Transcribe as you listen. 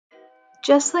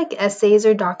Just like essays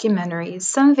or documentaries,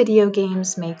 some video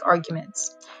games make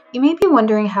arguments. You may be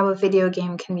wondering how a video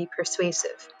game can be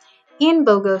persuasive. Ian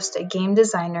Bogost, a game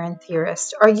designer and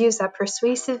theorist, argues that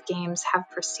persuasive games have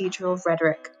procedural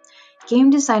rhetoric. Game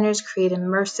designers create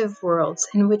immersive worlds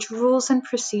in which rules and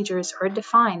procedures are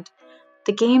defined.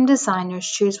 The game designers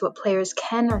choose what players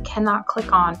can or cannot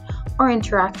click on or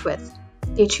interact with.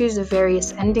 They choose the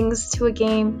various endings to a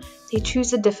game, they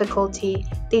choose a difficulty,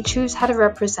 they choose how to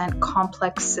represent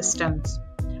complex systems.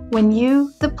 When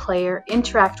you, the player,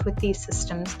 interact with these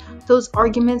systems, those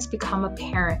arguments become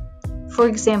apparent. For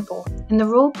example, in the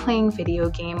role-playing video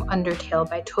game Undertale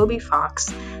by Toby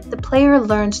Fox, the player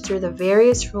learns through the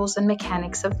various rules and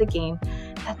mechanics of the game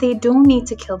that they don't need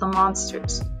to kill the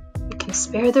monsters. You can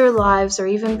spare their lives or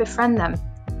even befriend them,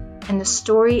 and the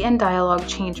story and dialogue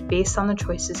change based on the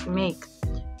choices you make.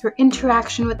 Your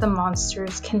interaction with the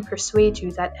monsters can persuade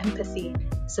you that empathy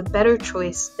is a better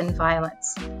choice than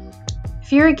violence.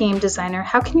 If you're a game designer,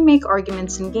 how can you make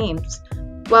arguments in games?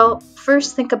 Well,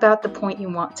 first think about the point you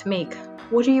want to make.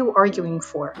 What are you arguing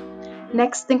for?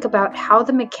 Next, think about how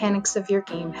the mechanics of your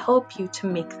game help you to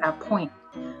make that point.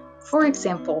 For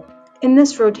example, in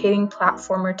this rotating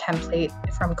platformer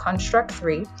template from Construct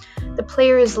 3, the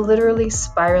player is literally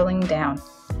spiraling down.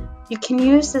 You can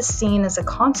use this scene as a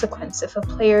consequence if a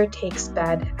player takes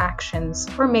bad actions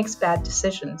or makes bad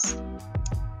decisions.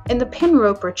 In the pin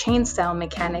rope or chain style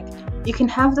mechanic, you can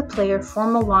have the player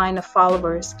form a line of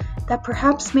followers that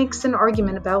perhaps makes an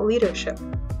argument about leadership.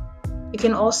 You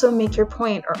can also make your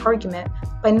point or argument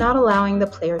by not allowing the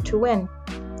player to win.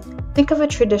 Think of a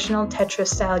traditional Tetris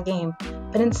style game,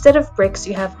 but instead of bricks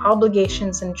you have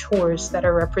obligations and chores that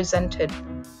are represented.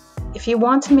 If you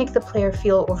want to make the player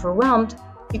feel overwhelmed,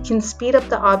 you can speed up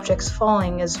the objects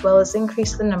falling as well as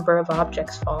increase the number of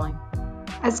objects falling.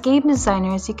 As game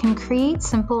designers, you can create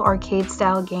simple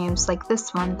arcade-style games like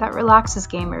this one that relaxes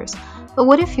gamers, but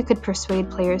what if you could persuade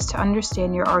players to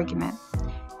understand your argument?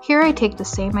 Here I take the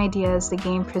same idea as the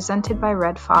game presented by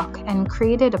Red Fox and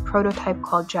created a prototype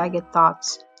called Jagged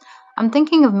Thoughts. I'm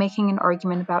thinking of making an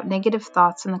argument about negative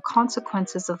thoughts and the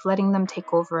consequences of letting them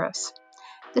take over us.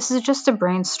 This is just a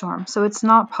brainstorm, so it's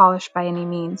not polished by any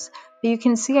means, but you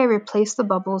can see I replaced the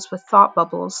bubbles with thought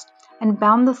bubbles and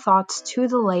bound the thoughts to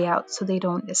the layout so they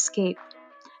don't escape.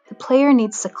 The player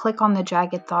needs to click on the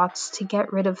jagged thoughts to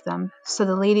get rid of them so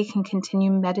the lady can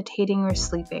continue meditating or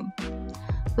sleeping.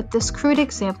 With this crude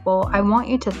example, I want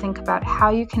you to think about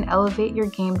how you can elevate your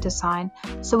game design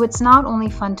so it's not only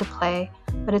fun to play,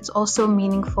 but it's also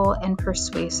meaningful and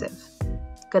persuasive.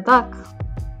 Good luck!